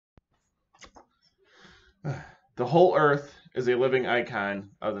The whole earth is a living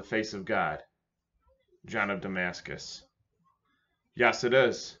icon of the face of God. John of Damascus. Yes, it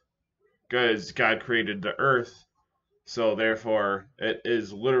is. Because God created the earth, so therefore it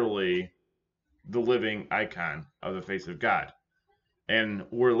is literally the living icon of the face of God. And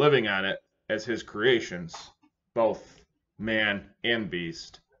we're living on it as his creations, both man and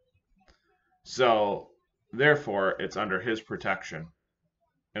beast. So therefore it's under his protection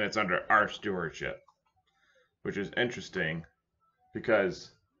and it's under our stewardship, which is interesting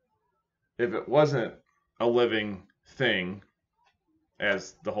because if it wasn't a living thing,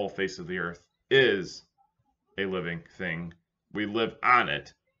 as the whole face of the earth is a living thing, we live on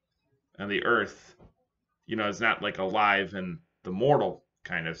it, and the earth, is not like alive in the mortal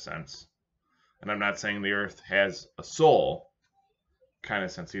kind of sense. And I'm not saying the earth has a soul kind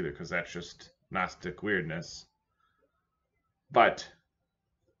of sense either, because that's just Gnostic weirdness. But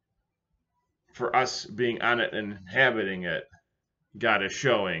for us being on it and inhabiting it, God is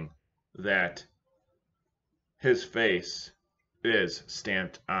showing that his face is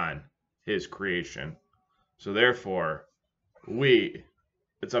stamped on his creation. So therefore,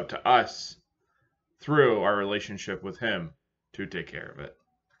 it's up to us through our relationship with him to take care of it.